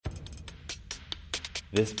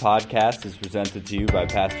This podcast is presented to you by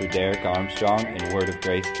Pastor Derek Armstrong and Word of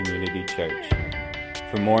Grace Community Church.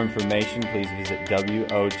 For more information, please visit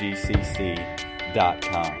wogcc.com.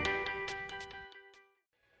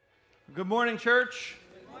 Good morning, church.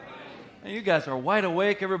 Good morning. And you guys are wide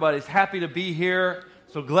awake. Everybody's happy to be here.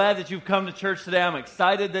 So glad that you've come to church today. I'm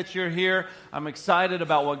excited that you're here. I'm excited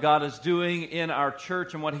about what God is doing in our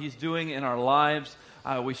church and what He's doing in our lives.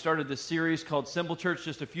 We started this series called Simple Church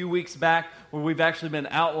just a few weeks back, where we've actually been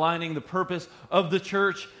outlining the purpose of the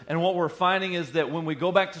church. And what we're finding is that when we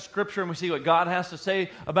go back to Scripture and we see what God has to say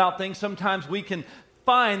about things, sometimes we can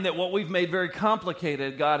find that what we've made very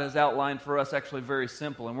complicated, God has outlined for us actually very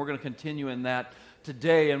simple. And we're going to continue in that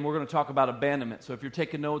today, and we're going to talk about abandonment. So if you're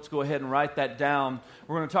taking notes, go ahead and write that down.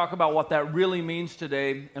 We're going to talk about what that really means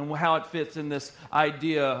today and how it fits in this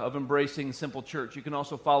idea of embracing simple church. You can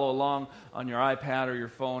also follow along on your iPad or your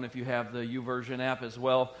phone if you have the YouVersion app as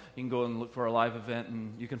well. You can go and look for a live event,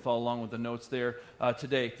 and you can follow along with the notes there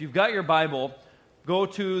today. If you've got your Bible, go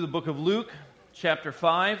to the book of Luke, chapter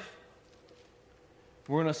 5.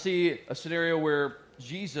 We're going to see a scenario where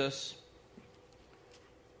Jesus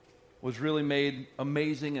was really made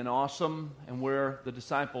amazing and awesome, and where the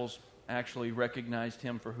disciples actually recognized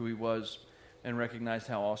Him for who He was and recognized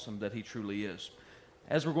how awesome that He truly is.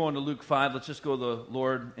 As we're going to Luke 5, let's just go to the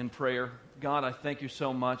Lord in prayer. God, I thank You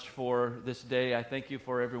so much for this day. I thank You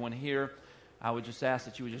for everyone here. I would just ask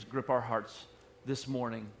that You would just grip our hearts this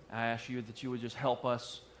morning. I ask You that You would just help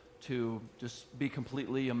us to just be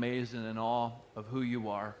completely amazed and in awe of who You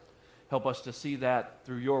are. Help us to see that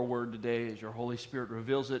through Your word today as Your Holy Spirit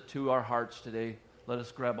reveals it to our hearts today. Let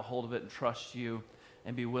us grab a hold of it and trust You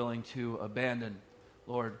and be willing to abandon,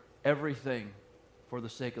 Lord, everything for the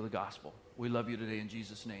sake of the gospel. We love You today in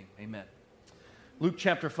Jesus' name. Amen. Luke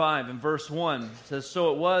chapter 5 and verse 1 says,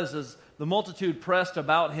 "So it was as the multitude pressed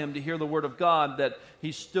about Him to hear the word of God that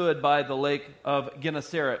He stood by the lake of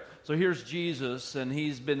Gennesaret." So here's Jesus, and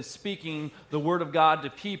He's been speaking the word of God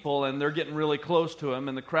to people, and they're getting really close to Him,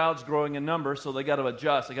 and the crowd's growing in number, so they got to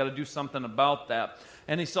adjust. They got to do something about that.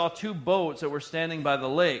 And He saw two boats that were standing by the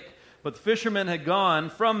lake, but the fishermen had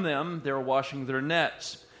gone from them. They were washing their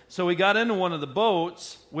nets. So He got into one of the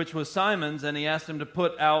boats, which was Simon's, and He asked him to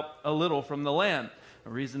put out a little from the land.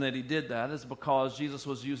 The reason that He did that is because Jesus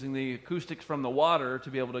was using the acoustics from the water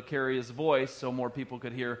to be able to carry His voice so more people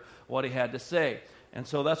could hear what He had to say. And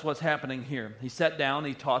so that's what's happening here. He sat down,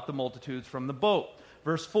 He taught the multitudes from the boat.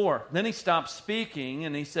 Verse 4, "Then He stopped speaking,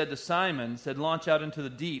 and He said to Simon, launch out into the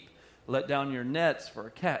deep, let down your nets for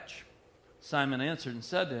a catch. Simon answered and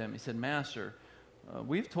said to Him, He said, Master,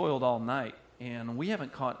 we've toiled all night, and we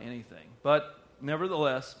haven't caught anything. But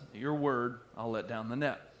nevertheless, at Your word, I'll let down the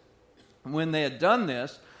net. And when they had done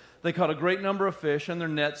this, they caught a great number of fish, and their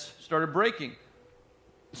nets started breaking.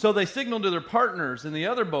 So they signaled to their partners in the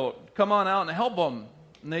other boat, 'Come on out and help them.'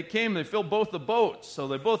 And they came, they filled both the boats, so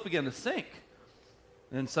they both began to sink.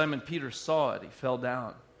 And then Simon Peter saw it. He fell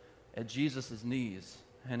down at Jesus' knees,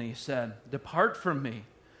 and he said, 'Depart from me,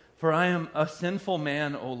 for I am a sinful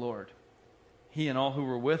man, O Lord.' He and all who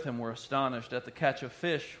were with Him were astonished at the catch of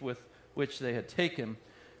fish with which they had taken.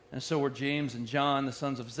 And so were James and John, the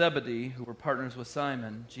sons of Zebedee, who were partners with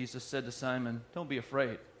Simon. Jesus said to Simon, 'Don't be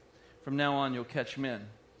afraid. From now on you'll catch men.'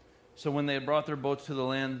 So when they had brought their boats to the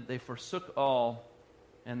land, they forsook all,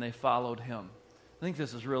 and they followed Him." I think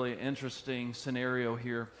this is really an interesting scenario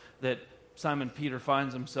here that Simon Peter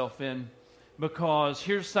finds himself in, because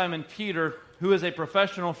here's Simon Peter, who is a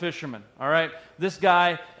professional fisherman, all right? This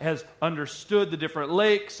guy has understood the different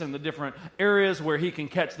lakes and the different areas where he can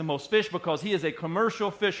catch the most fish because he is a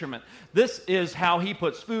commercial fisherman. This is how he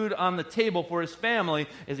puts food on the table for his family,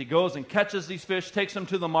 as he goes and catches these fish, takes them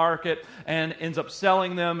to the market, and ends up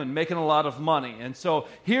selling them and making a lot of money. And so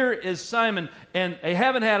here is Simon, and they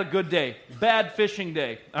haven't had a good day, bad fishing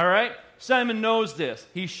day, all right? Simon knows this.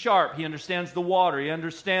 He's sharp. He understands the water. He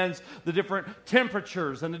understands the different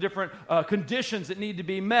temperatures and the different conditions that need to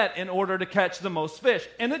be met in order to catch the most fish.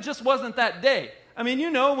 And it just wasn't that day. I mean,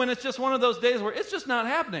 you know, when it's just one of those days where it's just not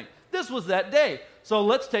happening. This was that day. So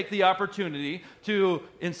let's take the opportunity to,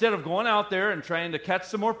 instead of going out there and trying to catch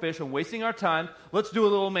some more fish and wasting our time, let's do a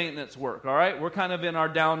little maintenance work, all right? We're kind of in our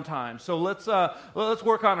downtime. So let's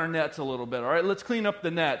work on our nets a little bit, all right? Let's clean up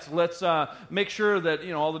the nets. Let's make sure that,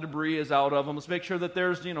 all the debris is out of them. Let's make sure that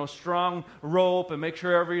there's, strong rope, and make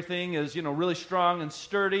sure everything is, really strong and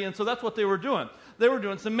sturdy. And so that's what they were doing. They were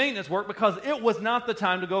doing some maintenance work because it was not the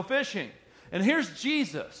time to go fishing. And here's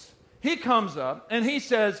Jesus. He comes up and He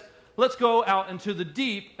says, "Let's go out into the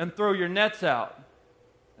deep and throw your nets out."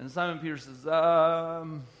 And Simon Peter says,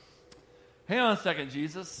 hang on a second,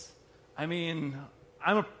 Jesus. I mean,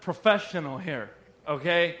 I'm a professional here.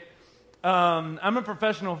 okay? I'm a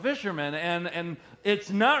professional fisherman, and it's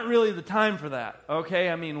not really the time for that, okay?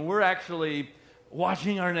 I mean, we're actually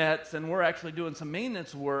washing our nets, and we're actually doing some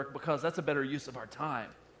maintenance work because that's a better use of our time.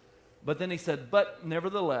 But then he said, but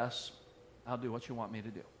nevertheless, I'll do what you want me to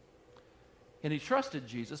do. And he trusted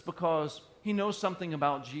Jesus because he knows something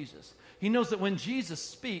about Jesus. He knows that when Jesus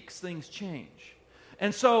speaks, things change.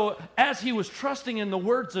 And so as he was trusting in the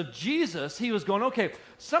words of Jesus, he was going, okay,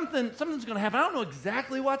 something's going to happen. I don't know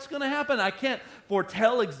exactly what's going to happen. I can't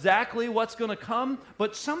foretell exactly what's going to come,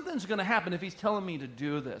 but something's going to happen if he's telling me to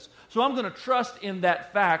do this. So I'm going to trust in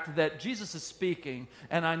that fact that Jesus is speaking,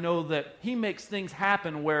 and I know that he makes things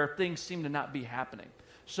happen where things seem to not be happening.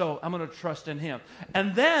 So I'm going to trust in him.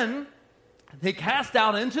 And then they cast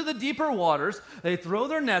out into the deeper waters, they throw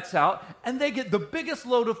their nets out, and they get the biggest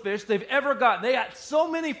load of fish they've ever gotten. They got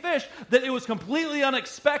so many fish that it was completely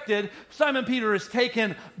unexpected. Simon Peter is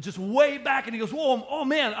taken just way back, and he goes, whoa, oh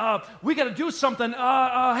man, we got to do something.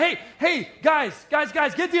 Hey, guys,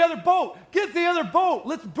 get the other boat. Get the other boat.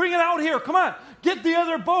 Let's bring it out here. Come on, get the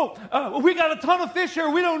other boat. We got a ton of fish here.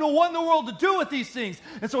 We don't know what in the world to do with these things.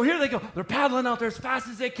 And so here they go. They're paddling out there as fast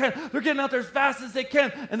as they can. They're getting out there as fast as they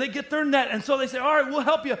can, and they get their net. And so they say, all right, we'll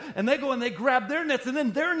help you. And they go and they grab their nets, and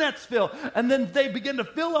then their nets fill. And then they begin to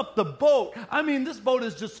fill up the boat. I mean, this boat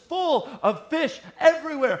is just full of fish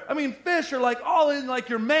everywhere. I mean, fish are like all in like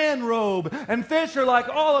your man robe. And fish are like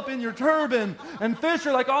all up in your turban. And fish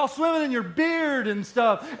are like all swimming in your beard and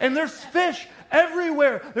stuff. And there's fish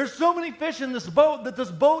everywhere. There's so many fish in this boat that this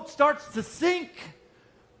boat starts to sink.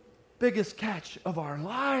 Biggest catch of our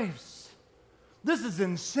lives. This is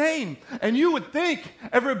insane. And you would think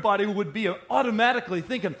everybody would be automatically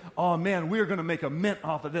thinking, oh man, we're going to make a mint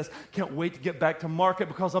off of this. Can't wait to get back to market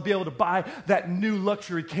because I'll be able to buy that new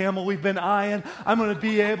luxury camel we've been eyeing. I'm going to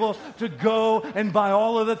be able to go and buy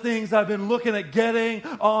all of the things I've been looking at getting.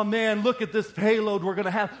 Oh man, look at this payload we're going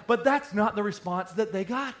to have. But that's not the response that they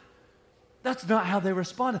got. That's not how they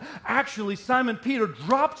responded. Actually, Simon Peter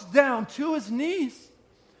drops down to his knees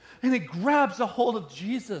and he grabs a hold of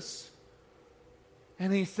Jesus.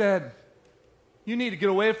 And he said, you need to get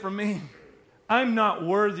away from me. I'm not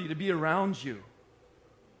worthy to be around you.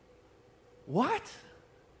 What?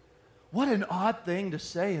 What an odd thing to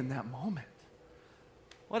say in that moment.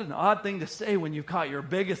 What an odd thing to say when you've caught your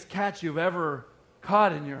biggest catch you've ever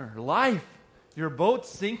caught in your life. Your boat's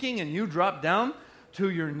sinking and you drop down to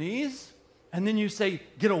your knees and then you say,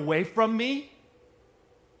 get away from me?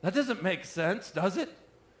 That doesn't make sense, does it?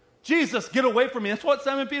 Jesus, get away from me. That's what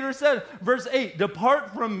Simon Peter said. Verse 8,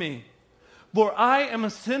 depart from me, for I am a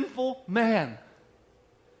sinful man.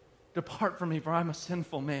 Depart from me, for I'm a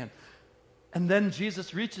sinful man. And then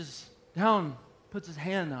Jesus reaches down, puts his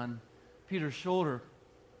hand on Peter's shoulder,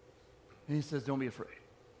 and he says, don't be afraid.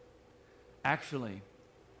 Actually,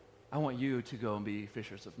 I want you to go and be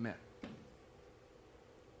fishers of men.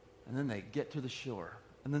 And then they get to the shore,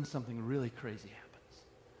 and then something really crazy happens.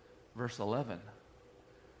 Verse 11,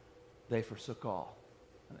 they forsook all,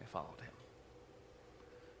 and they followed him.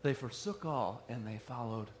 They forsook all, and they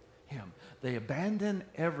followed him. They abandoned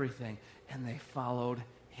everything, and they followed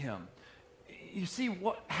him. You see,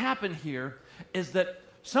 what happened here is that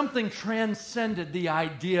something transcended the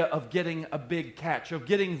idea of getting a big catch, of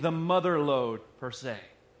getting the mother lode, per se.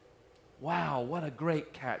 Wow, what a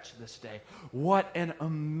great catch this day. What an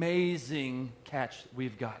amazing catch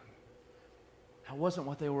we've gotten. That wasn't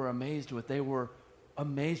what they were amazed with. They were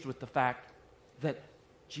amazed with the fact that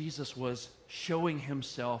Jesus was showing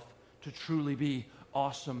himself to truly be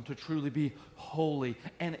awesome, to truly be holy.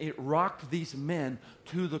 And it rocked these men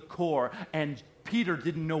to the core. And Peter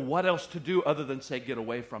didn't know what else to do other than say, get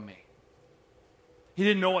away from me. He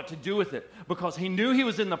didn't know what to do with it because he knew he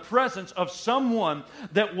was in the presence of someone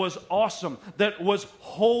that was awesome, that was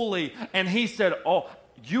holy. And he said, oh,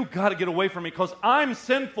 you got to get away from me because I'm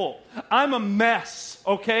sinful. I'm a mess,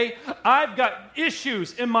 okay? I've got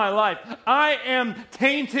issues in my life. I am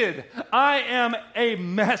tainted. I am a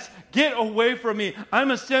mess. Get away from me. I'm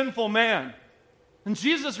a sinful man. And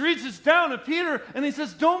Jesus reaches down to Peter and he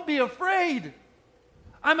says, don't be afraid.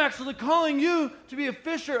 I'm actually calling you to be a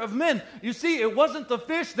fisher of men. You see, it wasn't the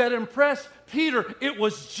fish that impressed Peter. It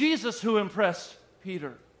was Jesus who impressed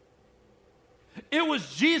Peter. It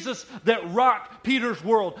was Jesus that rocked Peter's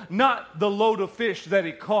world, not the load of fish that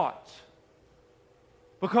he caught.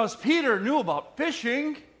 Because Peter knew about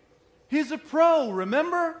fishing. He's a pro,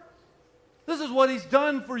 remember? This is what he's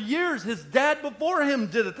done for years. His dad before him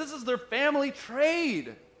did it. This is their family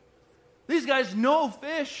trade. These guys know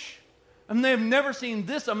fish. And they've never seen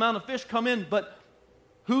this amount of fish come in. But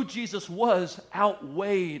who Jesus was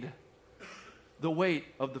outweighed the weight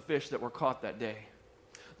of the fish that were caught that day.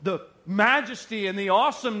 the majesty and the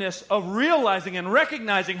awesomeness of realizing and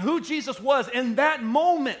recognizing who Jesus was in that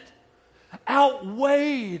moment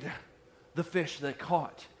outweighed the fish they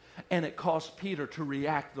caught. And it caused Peter to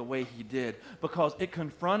react the way he did, because it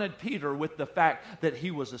confronted Peter with the fact that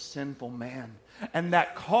he was a sinful man. And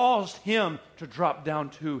that caused him to drop down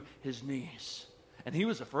to his knees. And he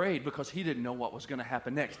was afraid because he didn't know what was going to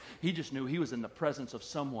happen next. He just knew he was in the presence of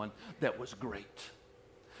someone that was great.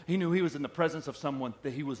 He knew he was in the presence of someone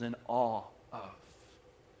that he was in awe of.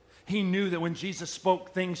 He knew that when Jesus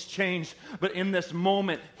spoke, things changed. But in this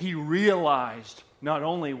moment, he realized not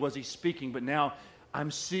only was he speaking, but now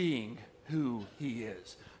I'm seeing who he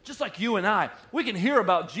is. Just like you and I, we can hear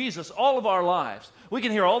about Jesus all of our lives. We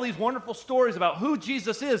can hear all these wonderful stories about who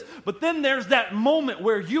Jesus is, but then there's that moment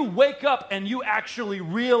where you wake up and you actually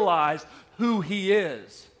realize who he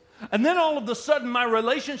is. And then all of a sudden, my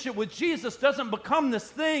relationship with Jesus doesn't become this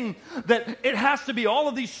thing that it has to be all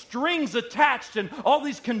of these strings attached and all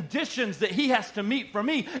these conditions that he has to meet for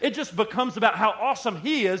me. It just becomes about how awesome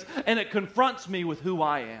he is, and it confronts me with who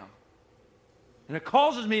I am. And it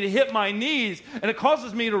causes me to hit my knees, and it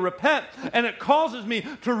causes me to repent, and it causes me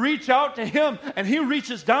to reach out to him, and he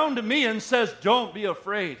reaches down to me and says, don't be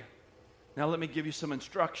afraid. Now let me give you some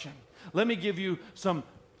instruction. Let me give you some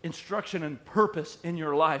instruction and purpose in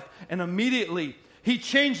your life. And immediately, he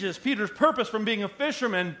changes Peter's purpose from being a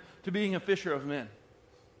fisherman to being a fisher of men.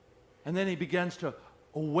 And then he begins to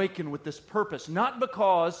awaken with this purpose, not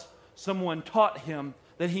because someone taught him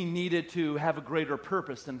that he needed to have a greater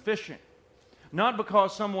purpose than fishing. Not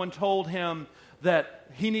because someone told him that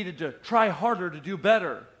he needed to try harder to do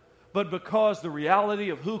better, but because the reality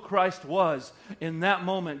of who Christ was in that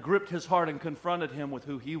moment gripped his heart and confronted him with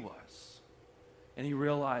who he was. And he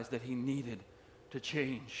realized that he needed to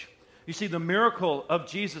change. You see, the miracle of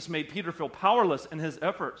Jesus made Peter feel powerless in his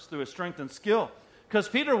efforts through his strength and skill, because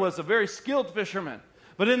Peter was a very skilled fisherman.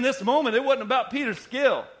 But in this moment, it wasn't about Peter's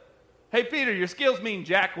skill. Hey, Peter, your skills mean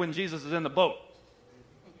jack when Jesus is in the boat.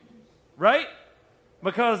 Right?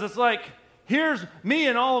 Because it's like, here's me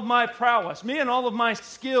and all of my prowess, me and all of my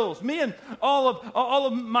skills, me and all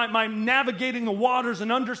of my navigating the waters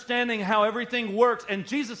and understanding how everything works. And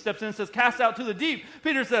Jesus steps in and says, cast out to the deep.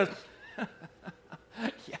 Peter says,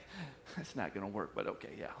 yeah, it's not going to work, but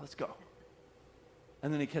okay, yeah, let's go.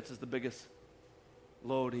 And then he catches the biggest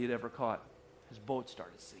load he'd ever caught. His boat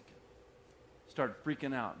started sinking. Started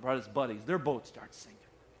freaking out, brought his buddies. Their boat started sinking.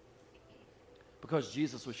 Because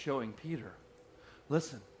Jesus was showing Peter,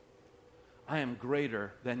 listen, I am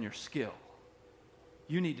greater than your skill.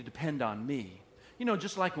 You need to depend on me. You know,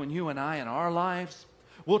 just like when you and I in our lives,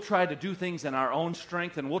 we'll try to do things in our own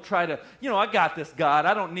strength, and we'll try to, I got this, God.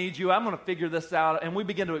 I don't need you. I'm going to figure this out. And we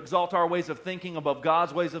begin to exalt our ways of thinking above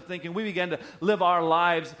God's ways of thinking. We begin to live our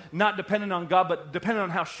lives not dependent on God, but dependent on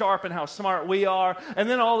how sharp and how smart we are. And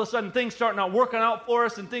then all of a sudden, things start not working out for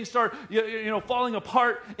us, and things start, falling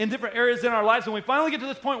apart in different areas in our lives. And we finally get to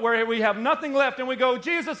this point where we have nothing left, and we go,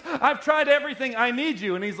 Jesus, I've tried everything. I need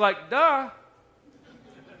you. And he's like, duh.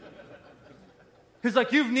 He's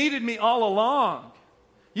like, you've needed me all along.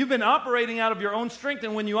 You've been operating out of your own strength,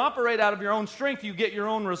 and when you operate out of your own strength, you get your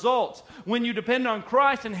own results. When you depend on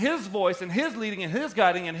Christ and his voice and his leading and his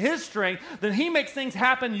guiding and his strength, then he makes things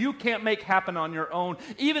happen you can't make happen on your own,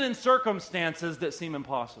 even in circumstances that seem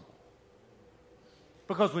impossible.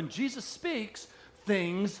 Because when Jesus speaks,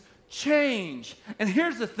 things change. And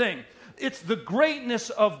here's the thing. It's the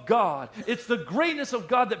greatness of God. It's the greatness of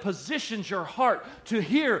God that positions your heart to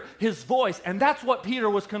hear his voice. And that's what Peter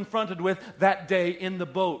was confronted with that day in the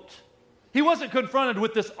boat. He wasn't confronted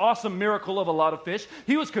with this awesome miracle of a lot of fish.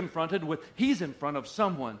 He was confronted with, he's in front of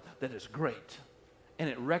someone that is great. And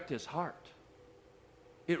it wrecked his heart.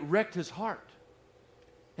 It wrecked his heart.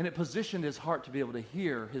 And it positioned his heart to be able to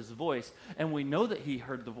hear his voice. And we know that he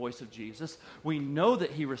heard the voice of Jesus. We know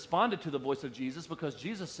that he responded to the voice of Jesus because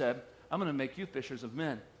Jesus said, I'm going to make you fishers of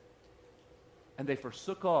men. And they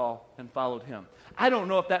forsook all and followed him. I don't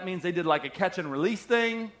know if that means they did like a catch and release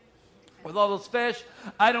thing with all those fish.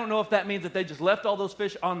 I don't know if that means that they just left all those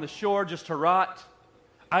fish on the shore just to rot.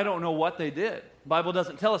 I don't know what they did. The Bible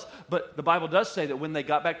doesn't tell us, but the Bible does say that when they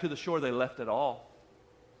got back to the shore, they left it all.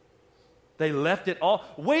 They left it all.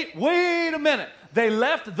 Wait a minute. They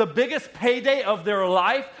left the biggest payday of their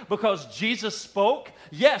life because Jesus spoke?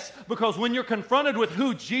 Yes, because when you're confronted with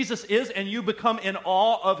who Jesus is and you become in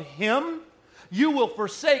awe of him, you will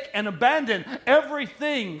forsake and abandon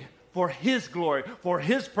everything for his glory, for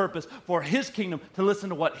his purpose, for his kingdom, to listen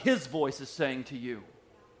to what his voice is saying to you.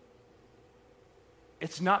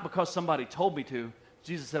 It's not because somebody told me to.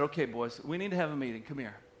 Jesus said, okay, boys, we need to have a meeting. Come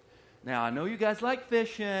here. Now, I know you guys like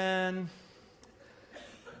fishing.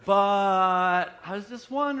 But I was just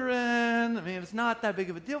wondering, I mean, if it's not that big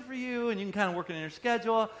of a deal for you and you can kind of work it in your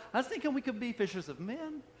schedule, I was thinking we could be fishers of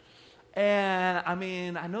men. And I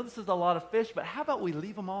mean, I know this is a lot of fish, but how about we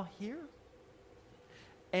leave them all here?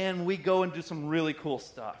 And we go and do some really cool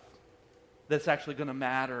stuff that's actually going to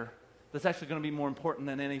matter, that's actually going to be more important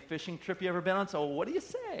than any fishing trip you ever been on. So what do you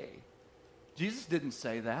say? Jesus didn't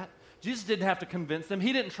say that. Jesus didn't have to convince them.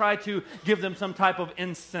 He didn't try to give them some type of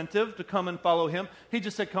incentive to come and follow him. He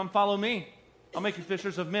just said, come follow me. I'll make you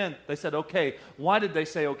fishers of men. They said, okay. Why did they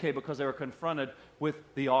say okay? Because they were confronted with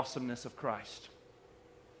the awesomeness of Christ.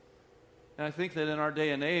 And I think that in our day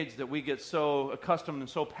and age that we get so accustomed and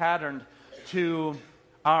so patterned to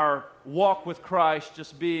our walk with Christ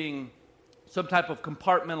just being some type of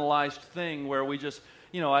compartmentalized thing where we just,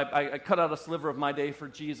 I cut out a sliver of my day for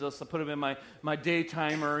Jesus. I put him in my day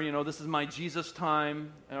timer. This is my Jesus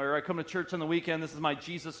time. Or I come to church on the weekend. This is my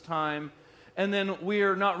Jesus time. And then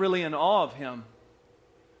we're not really in awe of him.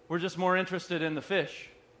 We're just more interested in the fish.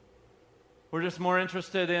 We're just more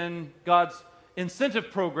interested in God's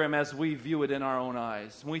incentive program as we view it in our own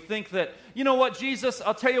eyes. And we think that, you know what, Jesus,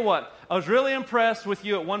 I'll tell you what, I was really impressed with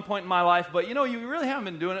you at one point in my life, but you really haven't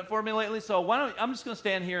been doing it for me lately, so I'm just going to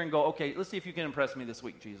stand here and go, okay, let's see if you can impress me this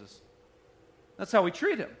week, Jesus. That's how we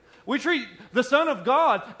treat him. We treat the Son of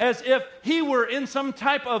God as if he were in some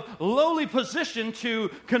type of lowly position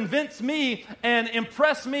to convince me and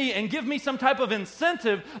impress me and give me some type of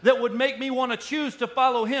incentive that would make me want to choose to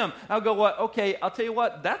follow him. I'll go, what? Okay, I'll tell you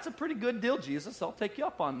what, that's a pretty good deal, Jesus. I'll take you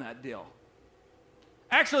up on that deal.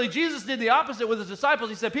 Actually, Jesus did the opposite with his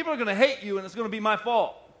disciples. He said, people are going to hate you and it's going to be my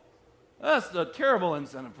fault. That's a terrible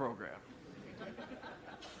incentive program.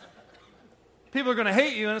 People are going to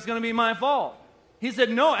hate you and it's going to be my fault. He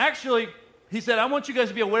said, no, actually, he said, I want you guys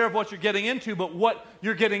to be aware of what you're getting into, but what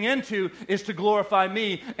you're getting into is to glorify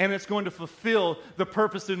me, and it's going to fulfill the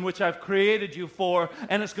purpose in which I've created you for,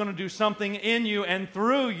 and it's going to do something in you and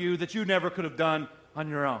through you that you never could have done on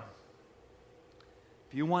your own.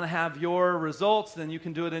 If you want to have your results, then you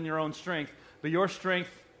can do it in your own strength, but your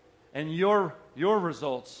strength and your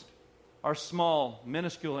results are small,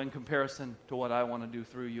 minuscule in comparison to what I want to do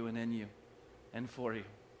through you and in you and for you.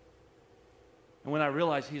 And when I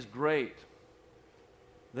realize he's great,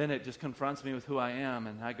 then it just confronts me with who I am,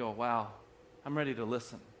 and I go, wow, I'm ready to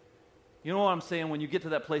listen. You know what I'm saying? When you get to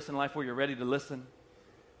that place in life where you're ready to listen,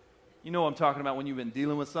 you know what I'm talking about when you've been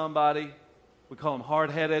dealing with somebody. We call them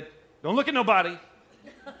hard-headed. Don't look at nobody.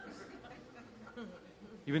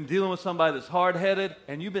 You've been dealing with somebody that's hard-headed,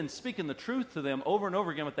 and you've been speaking the truth to them over and over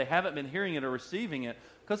again, but they haven't been hearing it or receiving it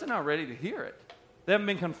because they're not ready to hear it. They haven't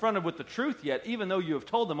been confronted with the truth yet, even though you have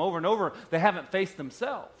told them over and over, they haven't faced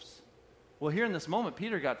themselves. Well, here in this moment,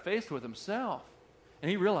 Peter got faced with himself,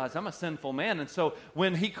 and he realized, I'm a sinful man. And so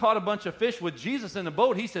when he caught a bunch of fish with Jesus in the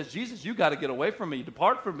boat, he says, Jesus, you got to get away from me.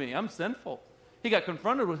 Depart from me. I'm sinful. He got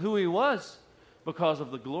confronted with who he was because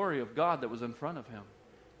of the glory of God that was in front of him,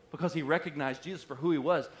 because he recognized Jesus for who he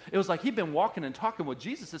was. It was like he'd been walking and talking with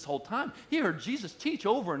Jesus this whole time. He heard Jesus teach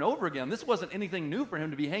over and over again. This wasn't anything new for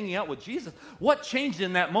him to be hanging out with Jesus. What changed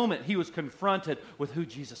in that moment? He was confronted with who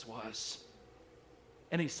Jesus was.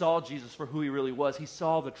 And he saw Jesus for who he really was. He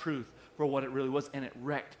saw the truth for what it really was, and it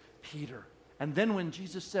wrecked Peter. And then when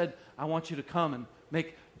Jesus said, I want you to come and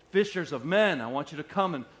make fishers of men, I want you to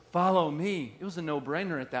come and follow me, it was a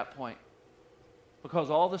no-brainer at that point.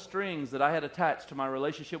 Because all the strings that I had attached to my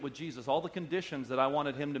relationship with Jesus, all the conditions that I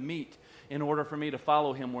wanted him to meet in order for me to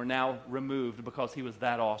follow him were now removed because he was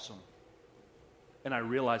that awesome. And I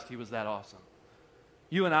realized he was that awesome.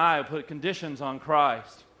 You and I put conditions on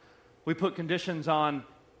Christ. We put conditions on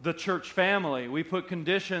the church family. We put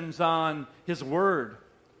conditions on his word.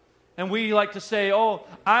 And we like to say, oh,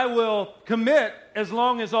 I will commit as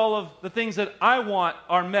long as all of the things that I want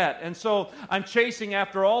are met. And so I'm chasing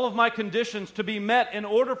after all of my conditions to be met in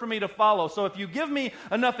order for me to follow. So if you give me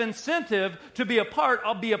enough incentive to be a part,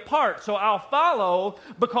 I'll be a part. So I'll follow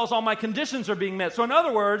because all my conditions are being met. So in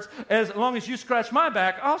other words, as long as you scratch my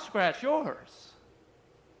back, I'll scratch yours.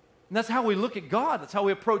 And that's how we look at God. That's how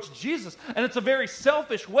we approach Jesus. And it's a very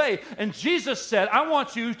selfish way. And Jesus said, I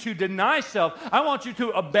want you to deny self. I want you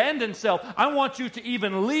to abandon self. I want you to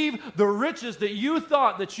even leave the riches that you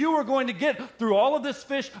thought that you were going to get through all of this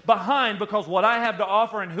fish behind, because what I have to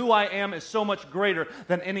offer and who I am is so much greater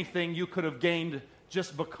than anything you could have gained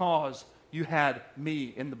just because you had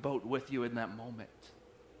me in the boat with you in that moment.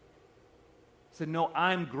 He said, no,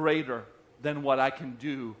 I'm greater than what I can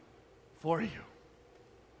do for you.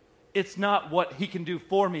 It's not what he can do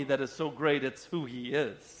for me that is so great, it's who he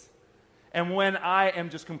is. And when I am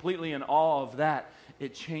just completely in awe of that,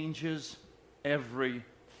 it changes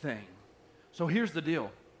everything. So here's the deal.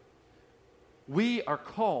 We are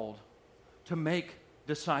called to make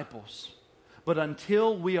disciples. But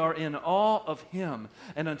until we are in awe of Him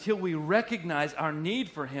and until we recognize our need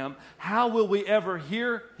for Him, how will we ever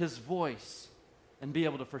hear His voice and be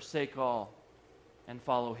able to forsake all and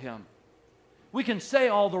follow Him? We can say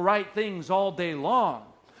all the right things all day long.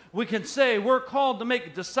 We can say we're called to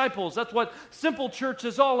make disciples. That's what Simple Church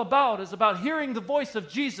is all about. It's about hearing the voice of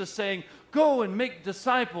Jesus saying, go and make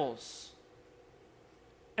disciples.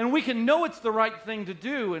 And we can know it's the right thing to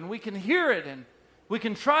do, and we can hear it, and we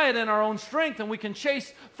can try it in our own strength, and we can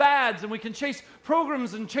chase fads, and we can chase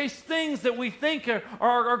programs and chase things that we think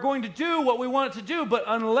are going to do what we want it to do. But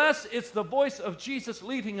unless it's the voice of Jesus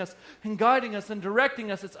leading us and guiding us and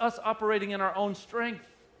directing us, it's us operating in our own strength.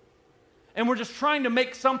 And we're just trying to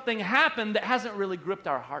make something happen that hasn't really gripped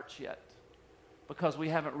our hearts yet because we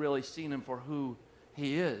haven't really seen Him for who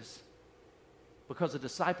He is. Because a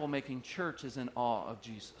disciple-making church is in awe of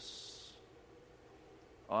Jesus.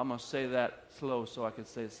 Oh, I'm going to say that slow so I can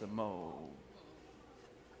say some more.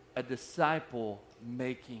 A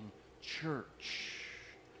disciple-making church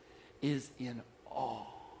is in awe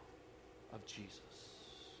of Jesus.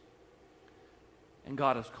 And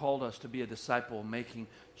God has called us to be a disciple-making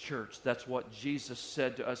church. That's what Jesus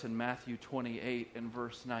said to us in Matthew 28 and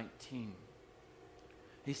verse 19.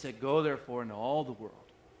 He said, go therefore into all the world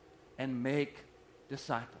and make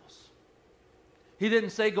disciples. He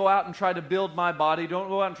didn't say go out and try to build my body. Don't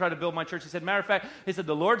go out and try to build my church. He said, matter of fact, He said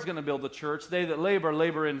the Lord's going to build the church. They that labor,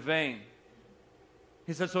 labor in vain.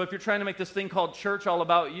 He said, so if you're trying to make this thing called church all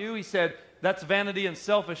about you, He said, that's vanity and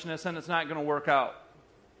selfishness and it's not going to work out.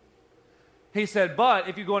 He said, but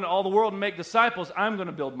if you go into all the world and make disciples, I'm going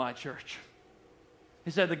to build my church.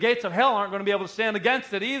 He said, the gates of hell aren't going to be able to stand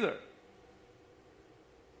against it either.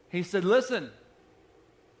 He said, listen,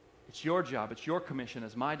 it's your job, it's your commission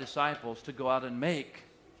as my disciples to go out and make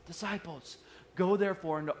disciples. Go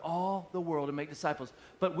therefore into all the world and make disciples.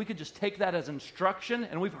 But we could just take that as instruction,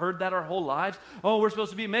 and we've heard that our whole lives. Oh, we're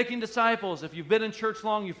supposed to be making disciples. If you've been in church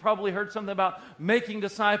long, you've probably heard something about making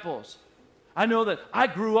disciples. I know that I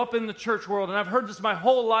grew up in the church world, and I've heard this my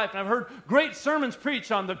whole life, and I've heard great sermons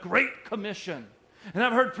preached on the Great Commission. And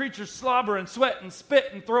I've heard preachers slobber and sweat and spit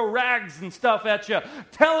and throw rags and stuff at you,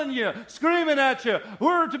 telling you, screaming at you,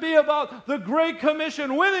 we're to be about the Great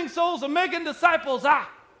Commission, winning souls and making disciples.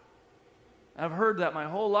 I've heard that my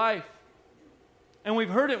whole life. And we've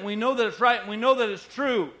heard it, and we know that it's right, and we know that it's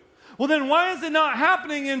true. Well, then why is it not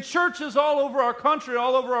happening in churches all over our country,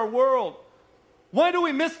 all over our world? Why do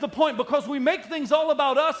we miss the point? Because we make things all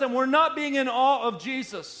about us and we're not being in awe of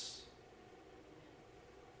Jesus.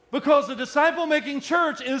 Because the disciple-making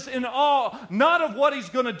church is in awe not of what He's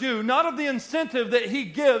going to do, not of the incentive that He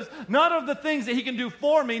gives, not of the things that He can do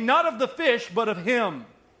for me, not of the fish, but of Him.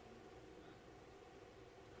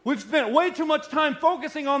 We've spent way too much time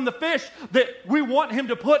focusing on the fish that we want Him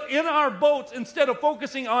to put in our boats instead of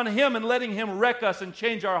focusing on Him and letting Him wreck us and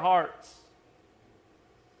change our hearts.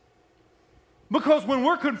 Because when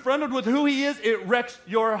we're confronted with who He is, it wrecks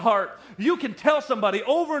your heart. You can tell somebody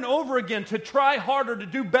over and over again to try harder, to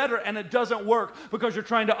do better, and it doesn't work because you're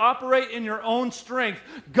trying to operate in your own strength.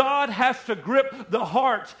 God has to grip the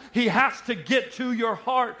heart. He has to get to your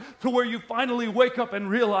heart to where you finally wake up and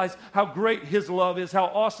realize how great His love is, how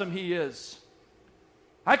awesome He is.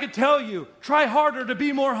 I could tell you, try harder to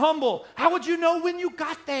be more humble. How would you know when you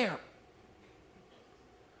got there?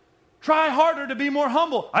 Try harder to be more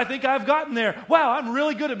humble. I think I've gotten there. Wow, I'm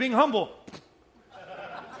really good at being humble.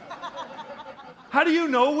 How do you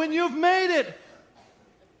know when you've made it?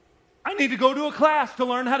 I need to go to a class to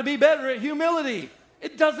learn how to be better at humility.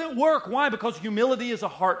 It doesn't work. Why? Because humility is a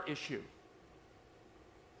heart issue.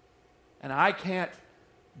 And I can't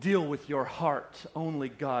deal with your heart. Only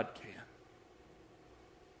God can.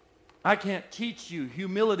 I can't teach you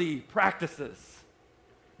humility practices.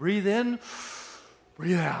 Breathe in,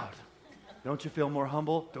 breathe out. Don't you feel more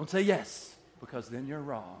humble? Don't say yes, because then you're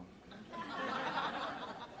wrong.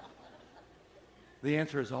 The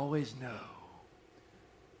answer is always no.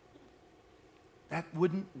 That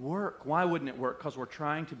wouldn't work. Why wouldn't it work? Because we're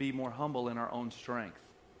trying to be more humble in our own strength.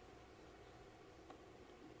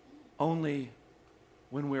 Only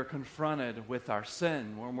when we're confronted with our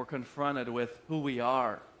sin, when we're confronted with who we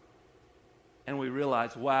are, and we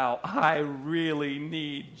realize, wow, I really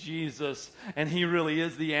need Jesus, and He really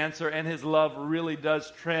is the answer, and His love really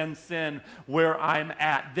does transcend where I'm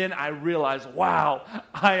at. Then I realize, wow,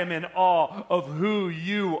 I am in awe of who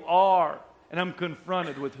You are, and I'm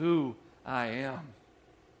confronted with who I am.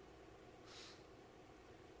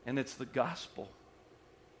 And it's the gospel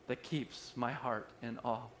that keeps my heart in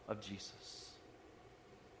awe of Jesus.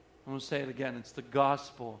 I'm going to say it again. It's the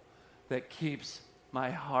gospel that keeps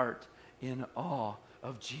my heart in awe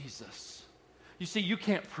of Jesus. You see, you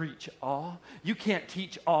can't preach awe. You can't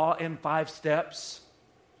teach awe in 5 steps.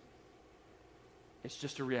 It's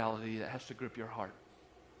just a reality that has to grip your heart.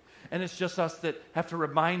 And it's just us that have to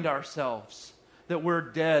remind ourselves that we're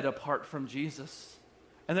dead apart from Jesus.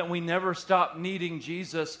 And that we never stop needing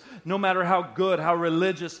Jesus, no matter how good, how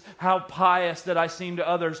religious, how pious that I seem to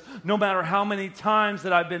others, no matter how many times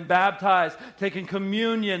that I've been baptized, taken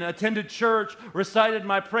communion, attended church, recited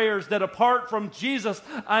my prayers, that apart from Jesus,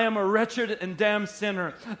 I am a wretched and damned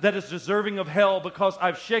sinner that is deserving of hell because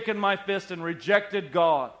I've shaken my fist and rejected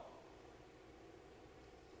God.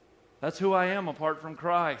 That's who I am apart from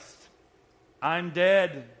Christ. I'm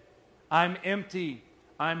dead. I'm empty.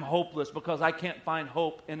 I'm hopeless because I can't find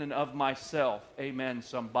hope in and of myself. Amen,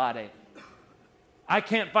 somebody. I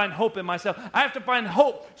can't find hope in myself. I have to find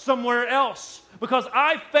hope somewhere else because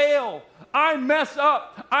I fail. I mess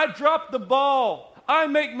up. I drop the ball. I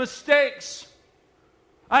make mistakes.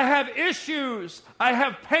 I have issues. I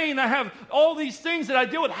have pain. I have all these things that I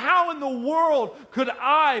deal with. How in the world could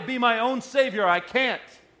I be my own Savior? I can't.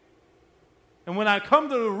 And when I come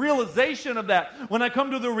to the realization of that, when I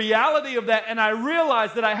come to the reality of that, and I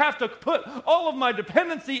realize that I have to put all of my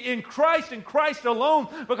dependency in Christ and Christ alone,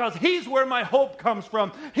 because He's where my hope comes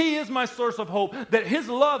from. He is my source of hope, that His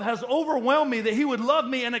love has overwhelmed me, that He would love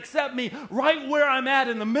me and accept me right where I'm at,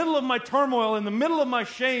 in the middle of my turmoil, in the middle of my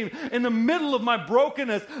shame, in the middle of my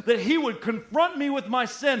brokenness, that He would confront me with my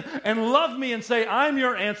sin and love me and say, I'm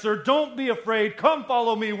your answer, don't be afraid, come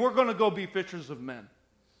follow me, we're going to go be fishers of men.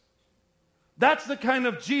 That's the kind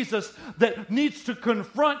of Jesus that needs to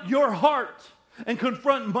confront your heart and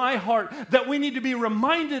confront my heart, that we need to be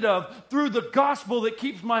reminded of through the gospel that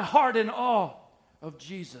keeps my heart in awe of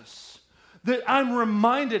Jesus. That I'm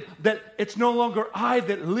reminded that it's no longer I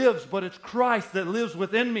that lives, but it's Christ that lives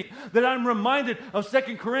within me. That I'm reminded of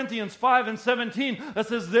 2 Corinthians 5:17 that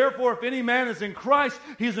says, therefore, if any man is in Christ,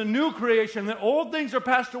 he's a new creation, that old things are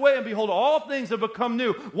passed away, and behold, all things have become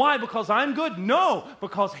new. Why? Because I'm good? No,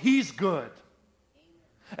 because He's good.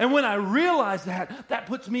 And when I realize that, that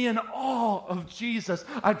puts me in awe of Jesus.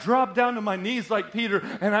 I drop down to my knees like Peter,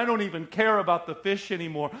 and I don't even care about the fish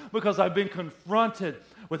anymore because I've been confronted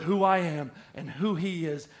with who I am and who He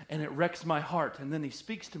is, and it wrecks my heart. And then He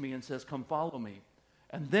speaks to me and says, come follow me.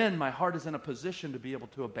 And then my heart is in a position to be able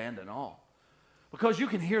to abandon all. Because you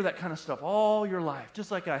can hear that kind of stuff all your life, just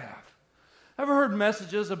like I have. Ever heard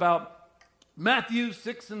messages about Matthew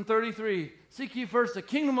 6:33, seek ye first the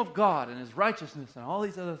kingdom of God and His righteousness, and all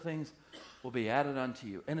these other things will be added unto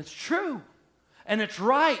you. And it's true, and it's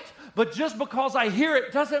right, but just because I hear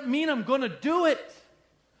it doesn't mean I'm going to do it.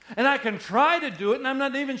 And I can try to do it, and I'm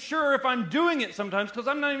not even sure if I'm doing it sometimes, because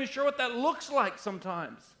I'm not even sure what that looks like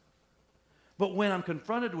sometimes. But when I'm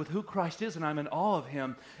confronted with who Christ is and I'm in awe of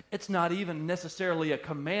Him, it's not even necessarily a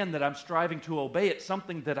command that I'm striving to obey. It's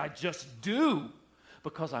something that I just do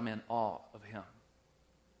because I'm in awe of Him.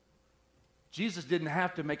 Jesus didn't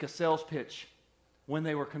have to make a sales pitch when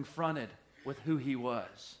they were confronted with who He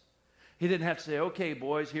was. He didn't have to say, okay,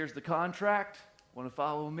 boys, here's the contract. Want to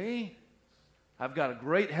follow me? I've got a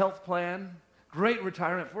great health plan, great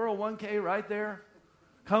retirement, 401k right there.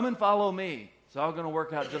 Come and follow me. It's all going to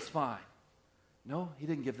work out just fine. No, He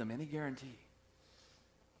didn't give them any guarantee.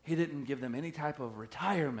 He didn't give them any type of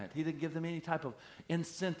retirement. He didn't give them any type of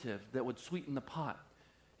incentive that would sweeten the pot.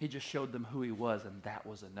 He just showed them who He was, and that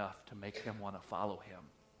was enough to make them want to follow Him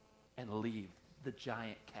and leave the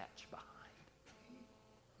giant catch behind.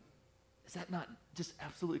 Is that not just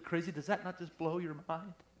absolutely crazy? Does that not just blow your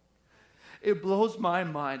mind? It blows my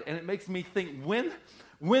mind, and it makes me think,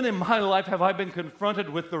 when in my life have I been confronted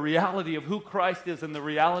with the reality of who Christ is and the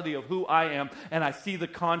reality of who I am, and I see the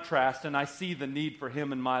contrast and I see the need for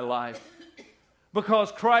Him in my life?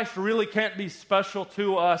 Because Christ really can't be special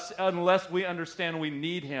to us unless we understand we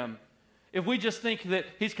need Him. If we just think that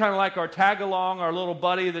He's kind of like our tag-along, our little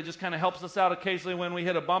buddy that just kind of helps us out occasionally when we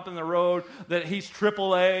hit a bump in the road, that He's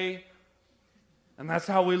AAA, and that's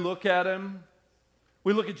how we look at Him.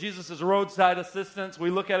 We look at Jesus as roadside assistance. We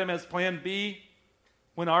look at Him as plan B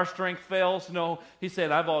when our strength fails. No, He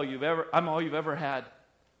said, I'm all you've ever had.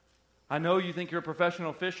 I know you think you're a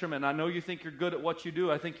professional fisherman. I know you think you're good at what you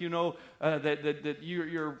do. I think you know that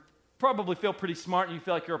you're probably feel pretty smart and you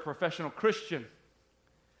feel like you're a professional Christian.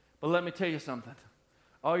 But let me tell you something.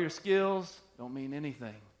 All your skills don't mean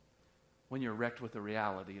anything when you're wrecked with the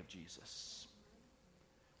reality of Jesus.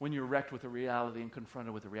 When you're wrecked with the reality and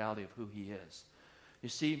confronted with the reality of who He is. You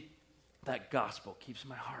see, that gospel keeps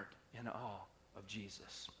my heart in awe of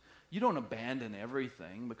Jesus. You don't abandon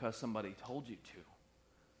everything because somebody told you to.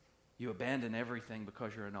 You abandon everything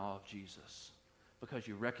because you're in awe of Jesus, because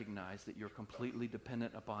you recognize that you're completely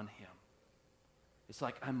dependent upon Him. It's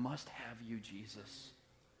like, I must have you, Jesus,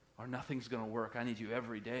 or nothing's going to work. I need you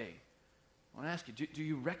every day. I want to ask you, do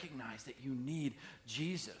you recognize that you need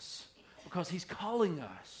Jesus? Because He's calling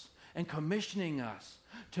us and commissioning us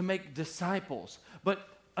to make disciples. But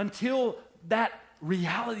until that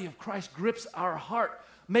reality of Christ grips our heart,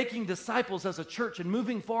 making disciples as a church and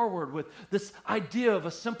moving forward with this idea of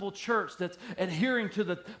a simple church that's adhering to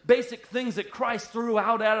the basic things that Christ threw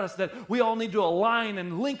out at us that we all need to align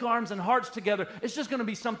and link arms and hearts together, it's just going to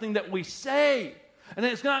be something that we say. And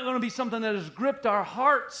it's not going to be something that has gripped our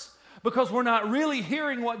hearts, because we're not really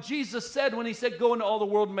hearing what Jesus said when He said, go into all the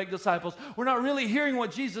world and make disciples. We're not really hearing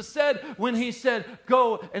what Jesus said when He said,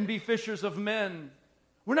 go and be fishers of men.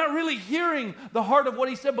 We're not really hearing the heart of what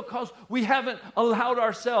He said because we haven't allowed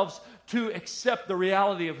ourselves to accept the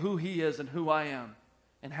reality of who He is and who I am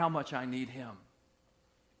and how much I need Him.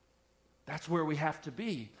 That's where we have to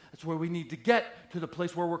be. That's where we need to get to the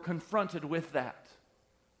place where we're confronted with that,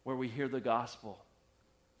 where we hear the gospel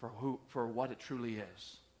for what it truly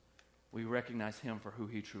is. We recognize Him for who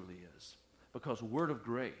He truly is. Because Word of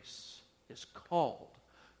Grace is called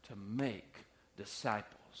to make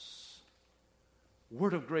disciples.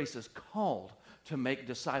 Word of Grace is called to make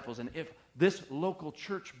disciples. And if this local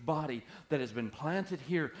church body that has been planted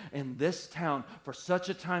here in this town for such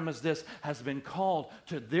a time as this has been called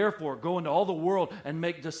to therefore go into all the world and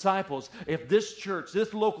make disciples, if this church,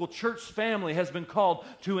 this local church family has been called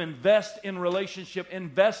to invest in relationship,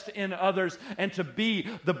 invest in others, and to be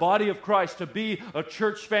the body of Christ, to be a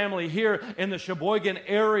church family here in the Sheboygan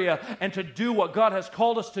area, and to do what God has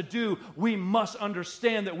called us to do, we must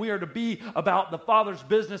understand that we are to be about the Father's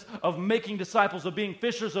business of making disciples, of being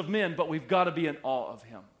fishers of men, but we've got to be in awe of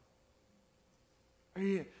Him. Are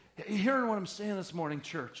you hearing what I'm saying this morning,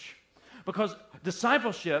 church? Because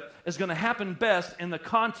discipleship is going to happen best in the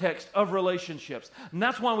context of relationships. And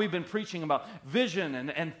that's why we've been preaching about vision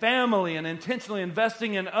and family and intentionally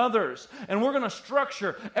investing in others. And we're going to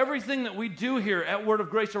structure everything that we do here at Word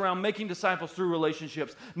of Grace around making disciples through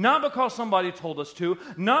relationships. Not because somebody told us to,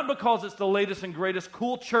 not because it's the latest and greatest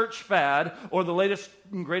cool church fad or the latest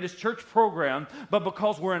and greatest church program, but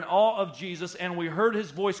because we're in awe of Jesus and we heard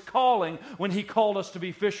His voice calling when He called us to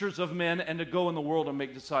be fishers of men and to go in the world and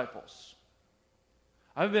make disciples.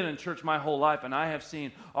 I've been in church my whole life, and I have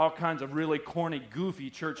seen all kinds of really corny, goofy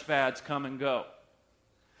church fads come and go.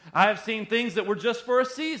 I have seen things that were just for a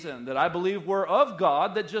season, that I believe were of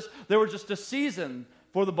God, they were just a season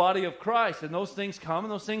for the body of Christ. And those things come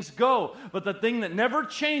and those things go. But the thing that never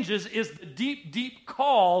changes is the deep, deep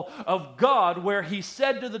call of God, where He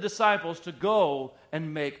said to the disciples to go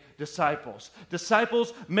and make disciples.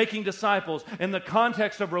 Disciples making disciples in the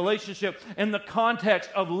context of relationship, in the context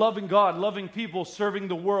of loving God, loving people, serving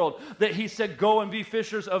the world. That He said, go and be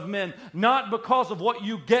fishers of men. Not because of what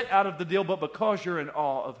you get out of the deal, but because you're in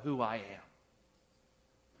awe of who I am.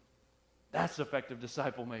 That's effective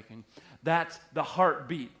disciple making. That's the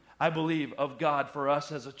heartbeat, I believe, of God for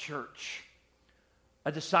us as a church.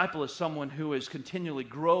 A disciple is someone who is continually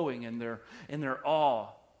growing in their awe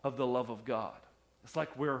of the love of God. It's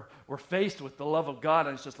like we're faced with the love of God,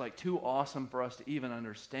 and it's just like too awesome for us to even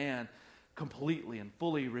understand completely and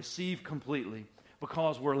fully receive completely,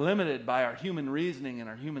 because we're limited by our human reasoning and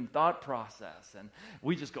our human thought process. And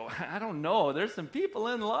we just go, I don't know, there's some people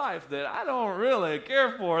in life that I don't really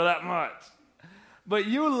care for that much. But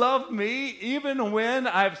you love me even when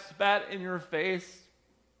I've spat in your face.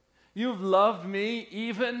 You've loved me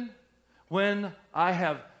even when I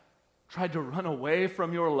have tried to run away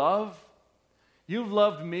from your love. You've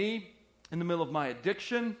loved me in the middle of my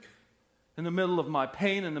addiction, in the middle of my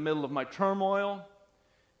pain, in the middle of my turmoil,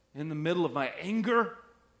 in the middle of my anger,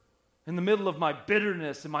 in the middle of my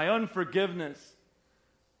bitterness and my unforgiveness,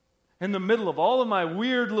 in the middle of all of my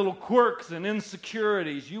weird little quirks and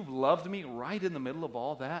insecurities. You've loved me right in the middle of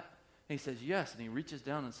all that. And He says, yes. And He reaches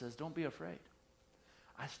down and says, don't be afraid.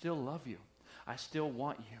 I still love you. I still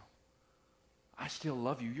want you. I still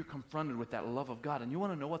love you. You're confronted with that love of God. And you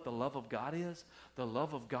want to know what the love of God is? The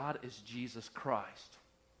love of God is Jesus Christ.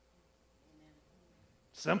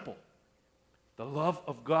 Simple. The love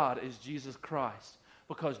of God is Jesus Christ,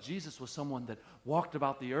 because Jesus was someone that walked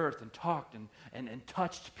about the earth and talked and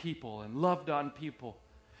touched people and loved on people.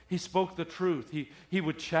 He spoke the truth. He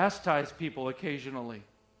would chastise people occasionally.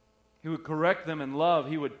 He would correct them in love.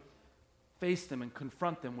 He would face them and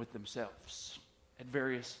confront them with themselves at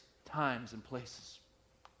various times and places.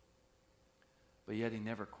 But yet He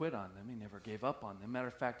never quit on them. He never gave up on them. Matter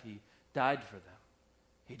of fact, He died for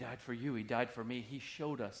them. He died for you. He died for me. He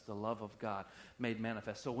showed us the love of God made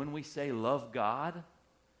manifest. So when we say love God,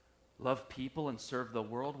 love people, and serve the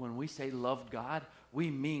world, when we say love God, we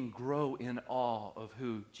mean grow in awe of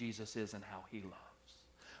who Jesus is and how he loves.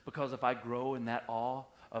 Because if I grow in that awe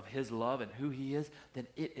of his love and who he is, then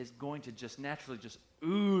it is going to just naturally just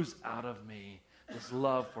ooze out of me this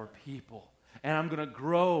love for people. And I'm going to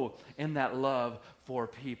grow in that love for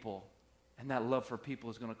people. And that love for people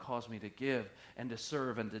is going to cause me to give and to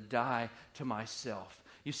serve and to die to myself.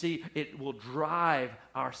 You see, it will drive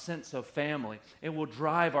our sense of family. It will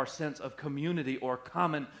drive our sense of community or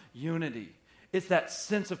common unity. It's that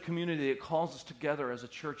sense of community that calls us together as a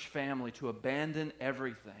church family to abandon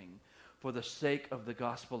everything for the sake of the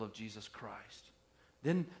gospel of Jesus Christ.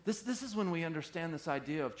 Then this is when we understand this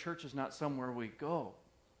idea of church is not somewhere we go,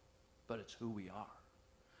 but it's who we are.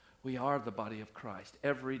 We are the body of Christ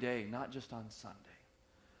every day, not just on Sunday.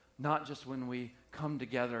 Not just when we come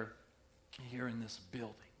together here in this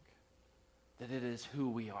building. That it is who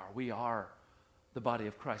we are. We are the body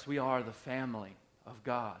of Christ. We are the family of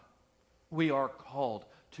God. We are called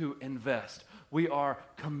to invest. We are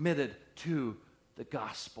committed to the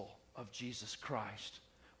gospel of Jesus Christ.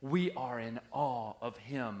 We are in awe of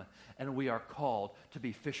him, and we are called to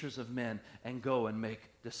be fishers of men and go and make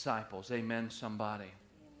disciples. Amen, somebody.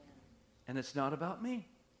 And it's not about me.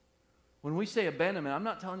 When we say abandonment, I'm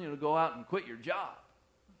not telling you to go out and quit your job.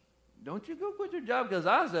 Don't you go quit your job because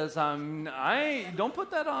I said something. Don't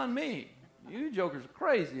put that on me. You jokers are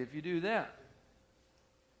crazy if you do that.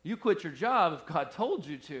 You quit your job if God told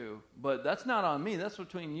you to, but that's not on me. That's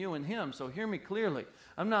between you and him, so hear me clearly.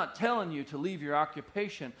 I'm not telling you to leave your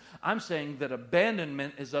occupation. I'm saying that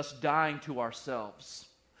abandonment is us dying to ourselves,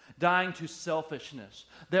 dying to selfishness,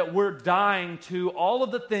 that we're dying to all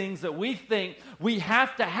of the things that we think we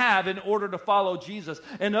have to have in order to follow Jesus.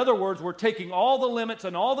 In other words, we're taking all the limits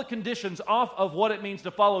and all the conditions off of what it means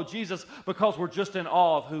to follow Jesus because we're just in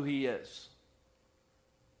awe of who he is.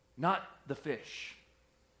 Not the fish.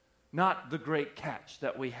 Not the great catch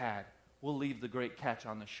that we had. We'll leave the great catch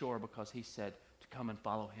on the shore because he said to come and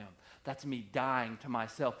follow him. That's me dying to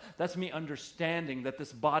myself. That's me understanding that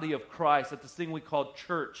this body of Christ, that this thing we call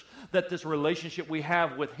church, that this relationship we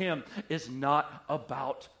have with him is not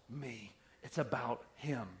about me. It's about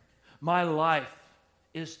him. My life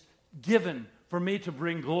is given for me to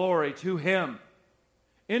bring glory to him.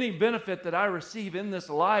 Any benefit that I receive in this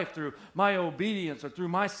life through my obedience or through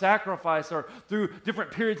my sacrifice or through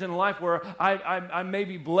different periods in life where I may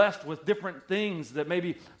be blessed with different things that may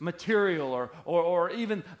be material or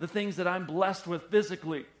even the things that I'm blessed with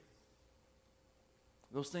physically.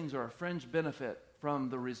 Those things are a fringe benefit from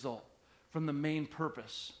the result, from the main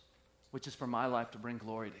purpose, which is for my life to bring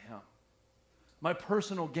glory to him. My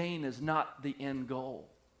personal gain is not the end goal.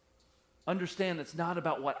 Understand it's not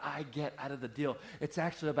about what I get out of the deal. It's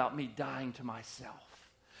actually about me dying to myself.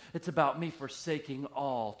 It's about me forsaking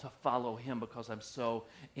all to follow him because I'm so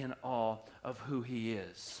in awe of who he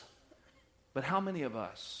is. But how many of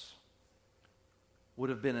us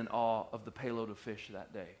would have been in awe of the payload of fish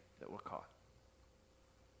that day that were caught?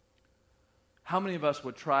 How many of us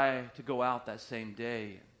would try to go out that same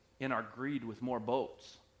day in our greed with more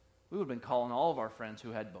boats? We would have been calling all of our friends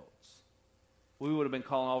who had boats. We would have been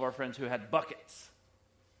calling all of our friends who had buckets.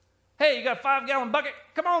 Hey, you got a 5-gallon bucket?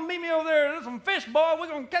 Come on, meet me over there. There's some fish, boy. We're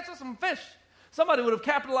going to catch us some fish. Somebody would have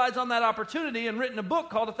capitalized on that opportunity and written a book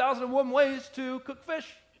called 1,001 Ways to Cook Fish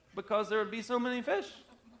because there would be so many fish.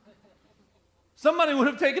 Somebody would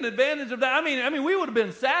have taken advantage of that. I mean, we would have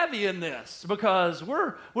been savvy in this because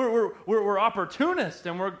we're opportunists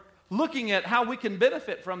and we're looking at how we can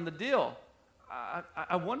benefit from the deal.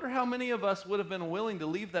 I wonder how many of us would have been willing to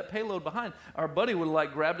leave that payload behind. Our buddy would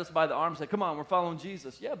have grabbed us by the arm and said, come on, we're following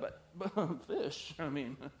Jesus. Yeah, but fish.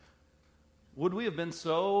 Would we have been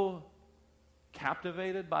so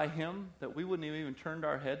captivated by him that we wouldn't have even turned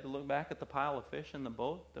our head to look back at the pile of fish in the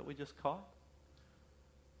boat that we just caught?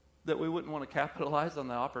 That we wouldn't want to capitalize on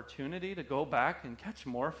the opportunity to go back and catch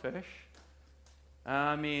more fish?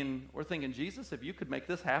 We're thinking, Jesus, if you could make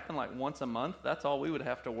this happen once a month, that's all we would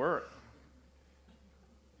have to work.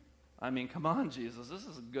 Come on, Jesus, this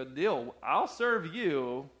is a good deal. I'll serve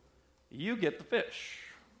you. You get the fish.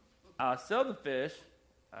 I'll sell the fish.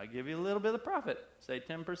 I'll give you a little bit of profit. Say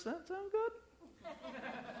 10%. Sound good?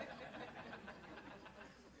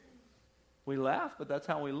 We laugh, but that's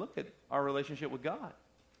how we look at our relationship with God.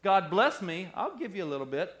 God bless me. I'll give you a little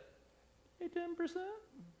bit. Hey, 10%.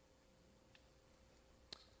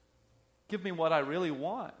 Give me what I really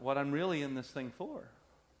want, what I'm really in this thing for.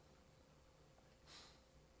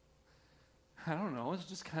 I don't know, it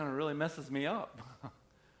just kind of really messes me up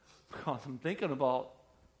because I'm thinking about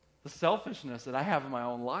the selfishness that I have in my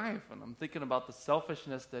own life, and I'm thinking about the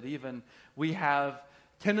selfishness that even we have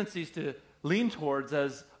tendencies to lean towards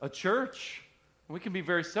as a church. We can be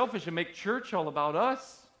very selfish and make church all about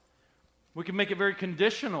us. We can make it very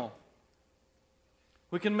conditional.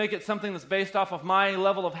 We can make it something that's based off of my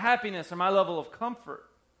level of happiness or my level of comfort.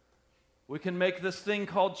 We can make this thing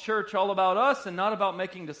called church all about us and not about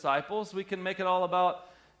making disciples. We can make it all about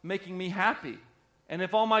making me happy. And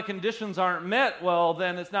if all my conditions aren't met, well,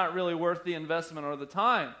 then it's not really worth the investment or the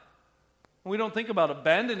time. We don't think about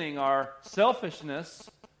abandoning our selfishness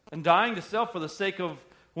and dying to self for the sake of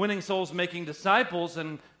winning souls, making disciples,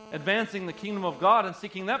 and advancing the kingdom of God and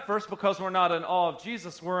seeking that first, because we're not in awe of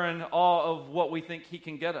Jesus. We're in awe of what we think he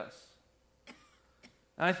can get us.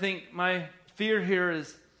 And I think my fear here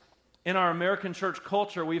is in our American church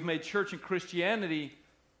culture, we've made church and Christianity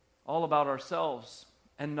all about ourselves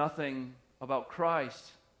and nothing about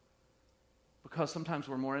Christ, because sometimes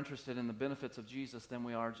we're more interested in the benefits of Jesus than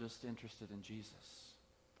we are just interested in Jesus.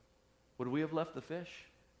 Would we have left the fish,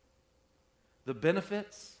 the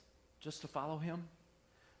benefits, just to follow him?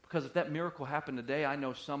 Because if that miracle happened today, I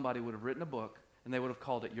know somebody would have written a book and they would have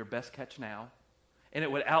called it Your Best Catch Now, and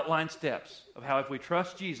it would outline steps of how if we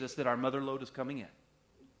trust Jesus that our mother lode is coming in.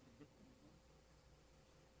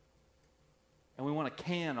 And we want to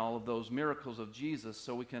can all of those miracles of Jesus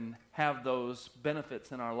so we can have those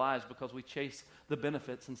benefits in our lives, because we chase the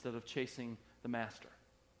benefits instead of chasing the master.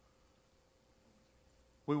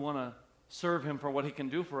 We want to serve him for what he can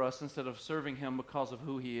do for us instead of serving him because of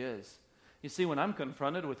who he is. You see, when I'm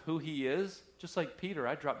confronted with who he is, just like Peter,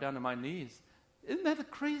 I drop down to my knees. Isn't that the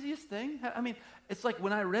craziest thing? I mean, it's like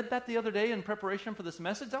when I read that the other day in preparation for this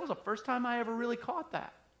message, that was the first time I ever really caught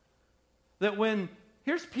that. That when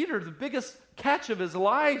here's Peter, the biggest catch of his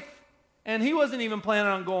life, and he wasn't even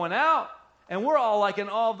planning on going out. And we're all like in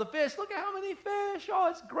awe of the fish. Look at how many fish. Oh,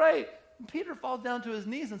 it's great. And Peter falls down to his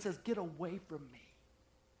knees and says, "Get away from me."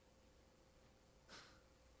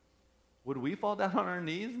 Would we fall down on our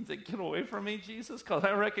knees and say, "Get away from me, Jesus"? Because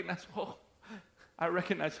I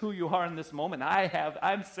recognize who you are in this moment.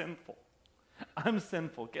 I'm sinful. I'm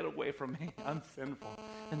sinful. Get away from me. I'm sinful.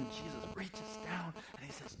 And Jesus reaches down and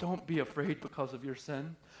he says, don't be afraid because of your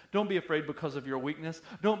sin. Don't be afraid because of your weakness.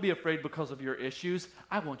 Don't be afraid because of your issues.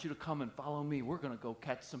 I want you to come and follow me. We're going to go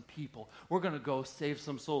catch some people. We're going to go save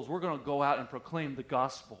some souls. We're going to go out and proclaim the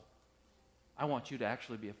gospel. I want you to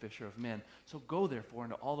actually be a fisher of men. So go therefore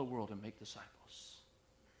into all the world and make disciples.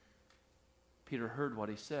 Peter heard what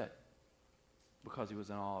he said because he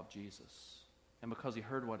was in awe of Jesus. And because he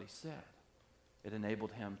heard what he said, it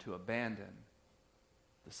enabled him to abandon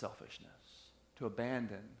the selfishness, to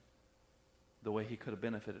abandon the way he could have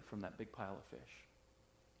benefited from that big pile of fish,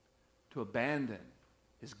 to abandon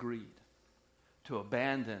his greed, to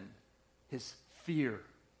abandon his fear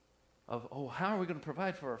of, oh, how are we going to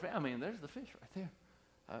provide for our family? And there's the fish right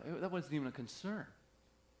there. That wasn't even a concern.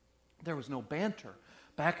 There was no banter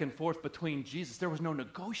back and forth between Jesus. There was no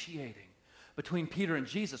negotiating between Peter and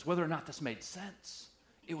Jesus whether or not this made sense.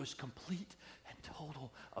 It was complete and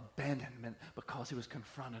total abandonment because he was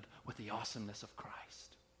confronted with the awesomeness of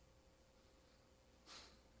Christ.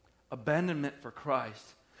 Abandonment for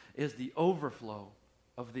Christ is the overflow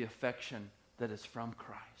of the affection that is from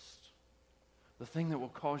Christ. The thing that will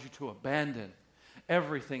cause you to abandon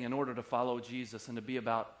everything in order to follow Jesus and to be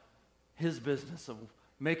about his business of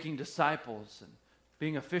making disciples and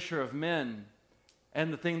being a fisher of men,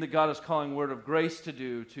 and the thing that God is calling Word of Grace to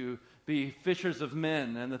do, to be fishers of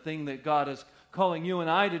men, and the thing that God is calling you and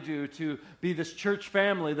I to do, to be this church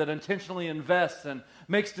family that intentionally invests and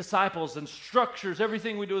makes disciples and structures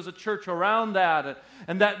everything we do as a church around that.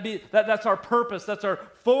 And that's our purpose, that's our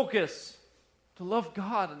focus, to love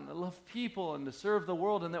God and to love people and to serve the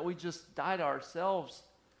world, and that we just die to ourselves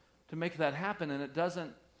to make that happen, and it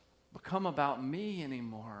doesn't become about me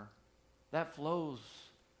anymore. That flows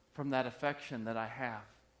from that affection that I have,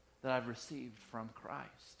 that I've received from Christ.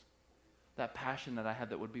 That passion that I had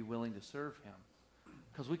that would be willing to serve him.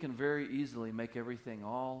 Because we can very easily make everything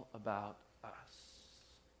all about us.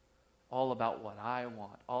 All about what I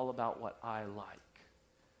want. All about what I like.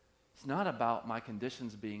 It's not about my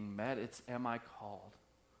conditions being met. It's, am I called?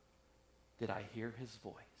 Did I hear his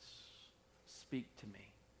voice speak to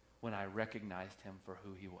me when I recognized him for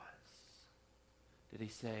who he was? Did he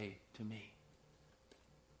say to me,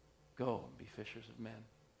 go and be fishers of men.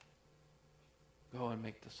 Go and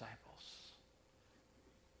make disciples.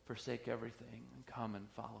 Forsake everything and come and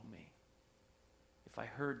follow me. If I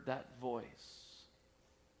heard that voice,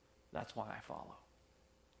 that's why I follow.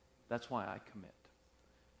 That's why I commit.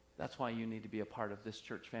 That's why you need to be a part of this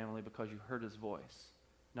church family, because you heard his voice,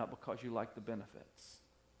 not because you like the benefits,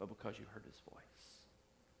 but because you heard his voice.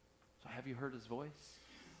 So have you heard his voice?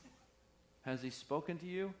 Has he spoken to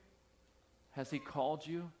you? Has he called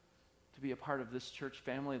you to be a part of this church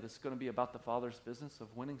family that's going to be about the Father's business of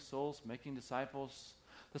winning souls, making disciples,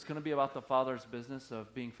 that's going to be about the Father's business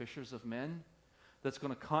of being fishers of men, that's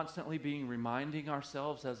going to constantly be reminding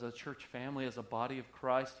ourselves as a church family, as a body of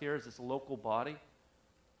Christ here, as this local body,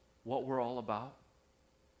 what we're all about?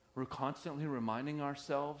 We're constantly reminding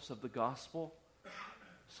ourselves of the gospel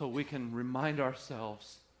so we can remind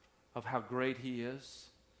ourselves of how great he is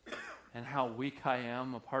and how weak I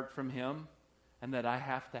am apart from him, and that I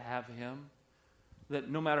have to have him. That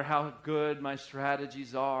no matter how good my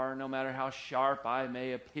strategies are, no matter how sharp I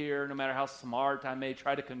may appear, no matter how smart I may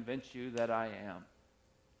try to convince you that I am.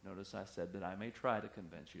 Notice I said that I may try to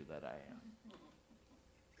convince you that I am.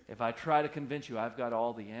 If I try to convince you I've got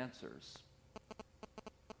all the answers,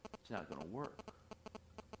 it's not going to work.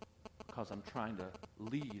 Because I'm trying to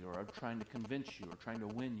lead, or I'm trying to convince you, or trying to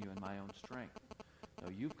win you in my own strength. No,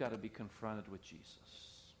 you've got to be confronted with Jesus.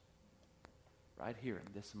 Right here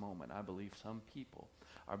in this moment, I believe some people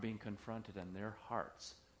are being confronted in their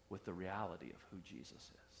hearts with the reality of who Jesus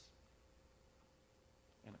is.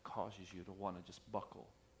 And it causes you to want to just buckle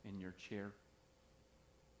in your chair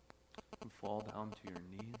and fall down to your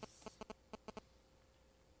knees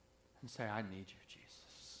and say, I need you,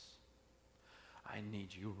 Jesus. I need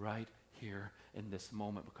you right here in this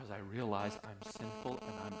moment, because I realize I'm sinful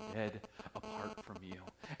and I'm dead apart from you.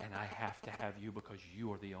 And I have to have you because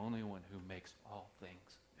you are the only one who makes all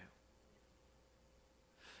things new.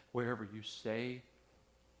 Wherever you say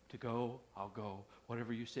to go, I'll go.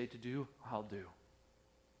 Whatever you say to do, I'll do.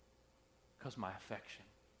 Because my affection,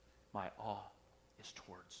 my awe is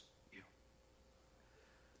towards you.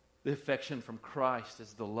 The affection from Christ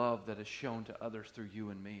is the love that is shown to others through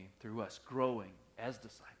you and me, through us growing as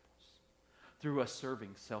disciples, through us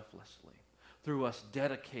serving selflessly, through us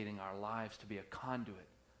dedicating our lives to be a conduit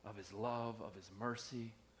of his love, of his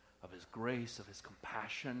mercy, of his grace, of his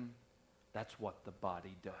compassion. That's what the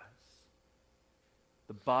body does.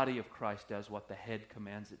 The body of Christ does what the head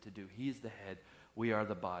commands it to do. He's the head. We are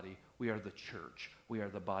the body. We are the church. We are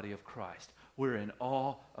the body of Christ. We're in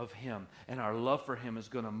awe of him. And our love for him is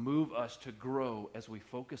going to move us to grow as we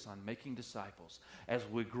focus on making disciples, as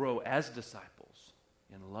we grow as disciples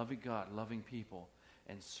in loving God, loving people,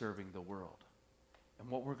 and serving the world. And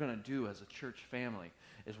what we're going to do as a church family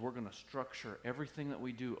is we're going to structure everything that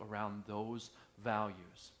we do around those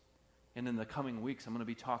values. And in the coming weeks, I'm going to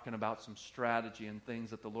be talking about some strategy and things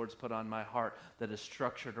that the Lord's put on my heart that is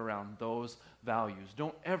structured around those values.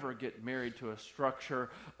 Don't ever get married to a structure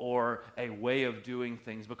or a way of doing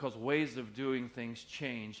things, because ways of doing things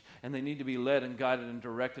change, and they need to be led and guided and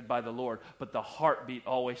directed by the Lord. But the heartbeat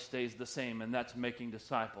always stays the same, and that's making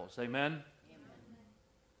disciples. Amen?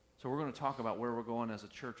 So we're going to talk about where we're going as a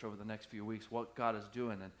church over the next few weeks, what God is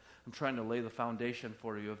doing. And I'm trying to lay the foundation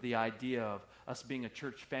for you of the idea of us being a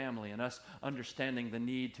church family and us understanding the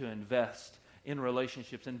need to invest in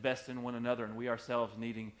relationships, invest in one another, and we ourselves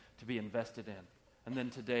needing to be invested in. And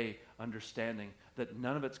then today, understanding that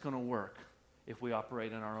none of it's going to work if we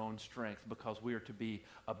operate in our own strength, because we are to be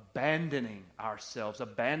abandoning ourselves,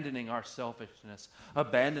 abandoning our selfishness,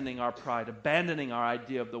 abandoning our pride, abandoning our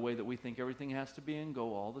idea of the way that we think everything has to be and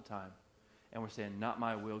go all the time. And we're saying, not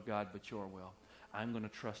my will, God, but your will. I'm going to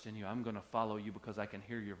trust in you. I'm going to follow you because I can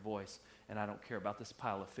hear your voice, and I don't care about this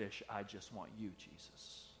pile of fish. I just want you,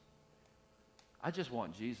 Jesus. I just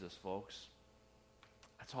want Jesus, folks.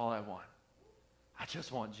 That's all I want. I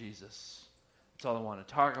just want Jesus. That's all I want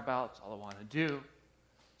to talk about. That's all I want to do.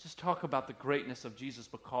 Just talk about the greatness of Jesus,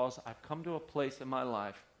 because I've come to a place in my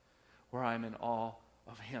life where I'm in awe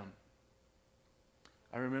of him.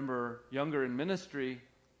 I remember younger in ministry,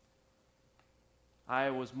 I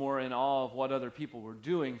was more in awe of what other people were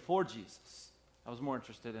doing for Jesus. I was more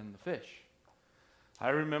interested in the fish. I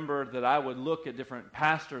remember that I would look at different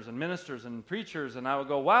pastors and ministers and preachers, and I would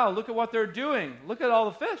go, wow, look at what they're doing. Look at all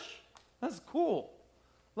the fish. That's cool.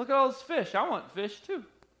 Look at all those fish. I want fish too.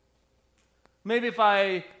 Maybe if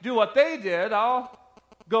I do what they did, I'll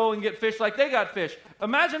go and get fish like they got fish.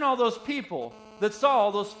 Imagine all those people that saw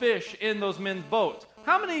all those fish in those men's boats.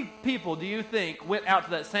 How many people do you think went out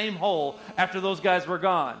to that same hole after those guys were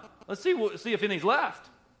gone? Let's see if any's left.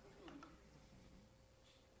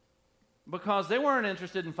 Because they weren't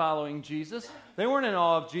interested in following Jesus. They weren't in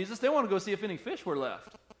awe of Jesus. They wanted to go see if any fish were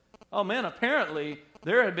left. Oh man, apparently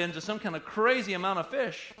there had been just some kind of crazy amount of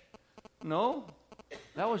fish. No,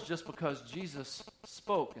 that was just because Jesus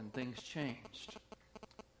spoke and things changed.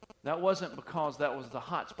 That wasn't because that was the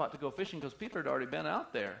hot spot to go fishing, because Peter had already been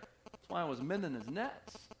out there. That's why I was mending his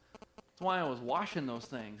nets. That's That's why I was washing those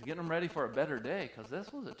things, getting them ready for a better day, because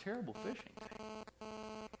this was a terrible fishing day.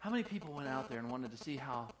 How many people went out there and wanted to see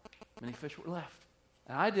how many fish were left?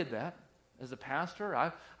 And I did that. As a pastor,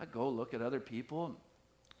 I go look at other people,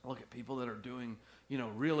 look at people that are doing,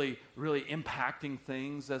 really, really impacting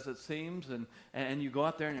things, as it seems, and you go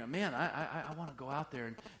out there and you're, man, I want to go out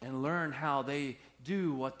there and learn how they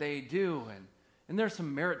do what they do. And there's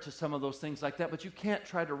some merit to some of those things like that, but you can't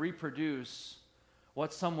try to reproduce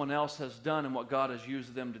what someone else has done and what God has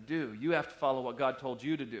used them to do. You have to follow what God told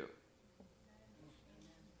you to do.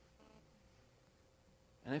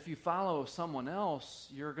 And if you follow someone else,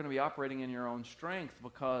 you're going to be operating in your own strength,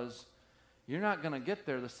 because you're not going to get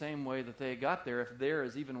there the same way that they got there, if there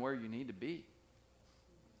is even where you need to be.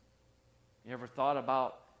 You ever thought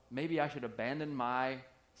about, maybe I should abandon my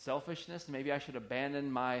selfishness? Maybe I should abandon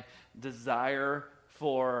my desire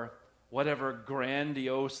for whatever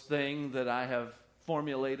grandiose thing that I have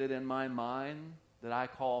formulated in my mind that I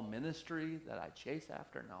call ministry, that I chase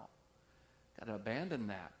after? No. Got to abandon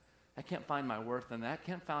that. I can't find my worth in that.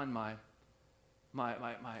 Can't find my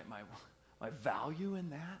value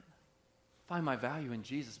in that. Find my value in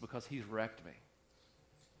Jesus, because he's wrecked me.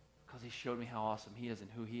 Because he showed me how awesome he is and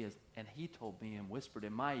who he is. And he told me and whispered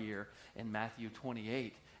in my ear in Matthew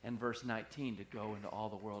 28 and verse 19 to go into all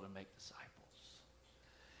the world and make disciples.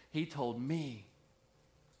 He told me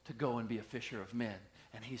to go and be a fisher of men.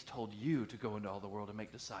 And he's told you to go into all the world and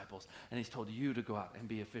make disciples. And he's told you to go out and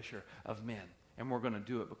be a fisher of men. And we're going to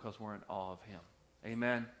do it because we're in awe of him.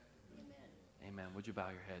 Amen? Amen. Amen. Would you bow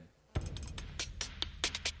your head?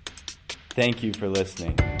 Thank you for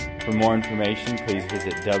listening. For more information, please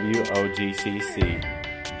visit wogcc.com.